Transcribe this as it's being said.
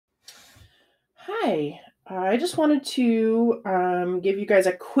Hi, I just wanted to give you guys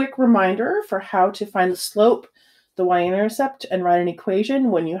a quick reminder for how to find the slope, the y-intercept, and write an equation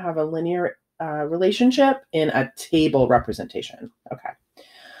when you have a linear relationship in a table representation. Okay.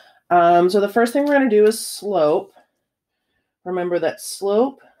 So the first thing we're going to do is slope. Remember that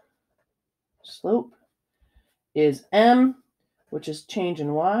slope is m, which is change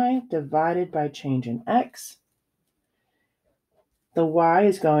in y, divided by change in x. The y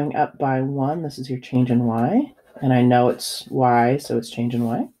is going up by 1. This is your change in y. And I know it's y, so it's change in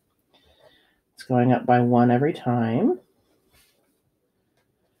y. It's going up by 1 every time.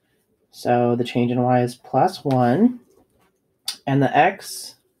 So the change in y is plus 1. And the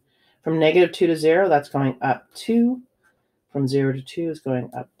x, from negative 2 to 0, that's going up 2. From 0 to 2 is going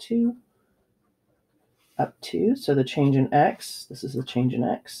up 2. Up 2. So the change in x, this is the change in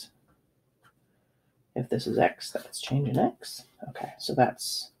x. If this is x, that's change in x. Okay, so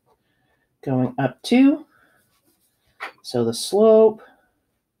that's going up 2. So the slope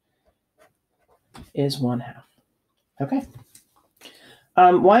is 1/2. Okay.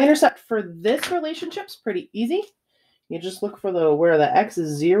 Y-intercept for this relationship is pretty easy. You just look for where the x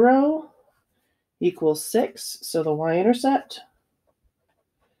is 0 equals 6. So the y-intercept,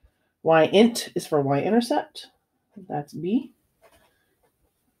 y-int is for y-intercept. That's b.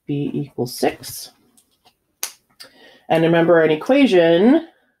 b equals 6. And remember, an equation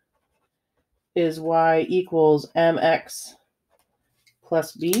is y equals mx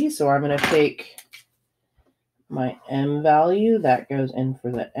plus b. So I'm going to take my m value, that goes in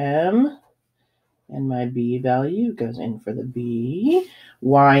for the m, and my b value goes in for the b.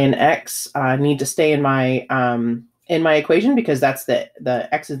 Y and x need to stay in my equation because that's the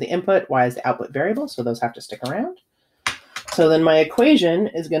x is the input, y is the output variable, so those have to stick around. So then my equation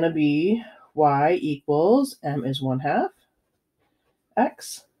is going to be y equals m is 1/2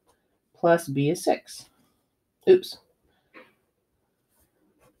 x plus b is 6. Oops.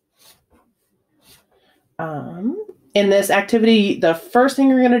 In this activity, the first thing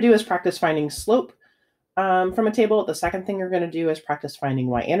you're going to do is practice finding slope from a table. The second thing you're going to do is practice finding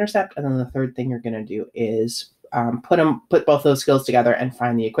y-intercept. And then the third thing you're going to do is put both those skills together and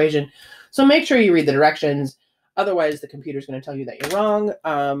find the equation. So make sure you read the directions. Otherwise, the computer's going to tell you that you're wrong.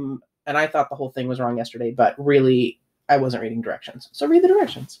 And I thought the whole thing was wrong yesterday, but really, I wasn't reading directions. So read the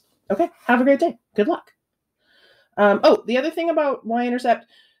directions. Okay, have a great day. Good luck. Oh, the other thing about y-intercept,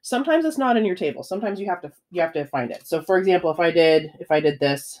 sometimes it's not in your table. Sometimes you have to find it. So for example, if I did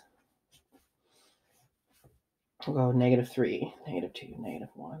this, we'll go -3, -2,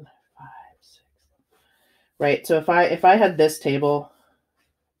 -1, 5, 6. Right. So if I had this table,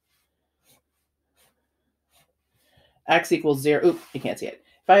 x equals 0. Oop, you can't see it.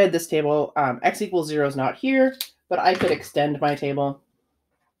 If I had this table, x equals 0 is not here, but I could extend my table.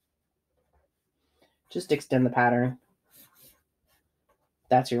 Just extend the pattern.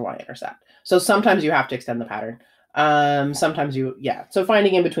 That's your y-intercept. So sometimes you have to extend the pattern. Sometimes so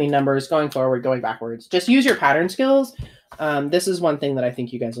finding in between numbers, going forward, going backwards, just use your pattern skills. This is one thing that I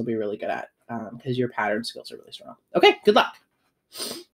think you guys will be really good at because your pattern skills are really strong. Okay, good luck.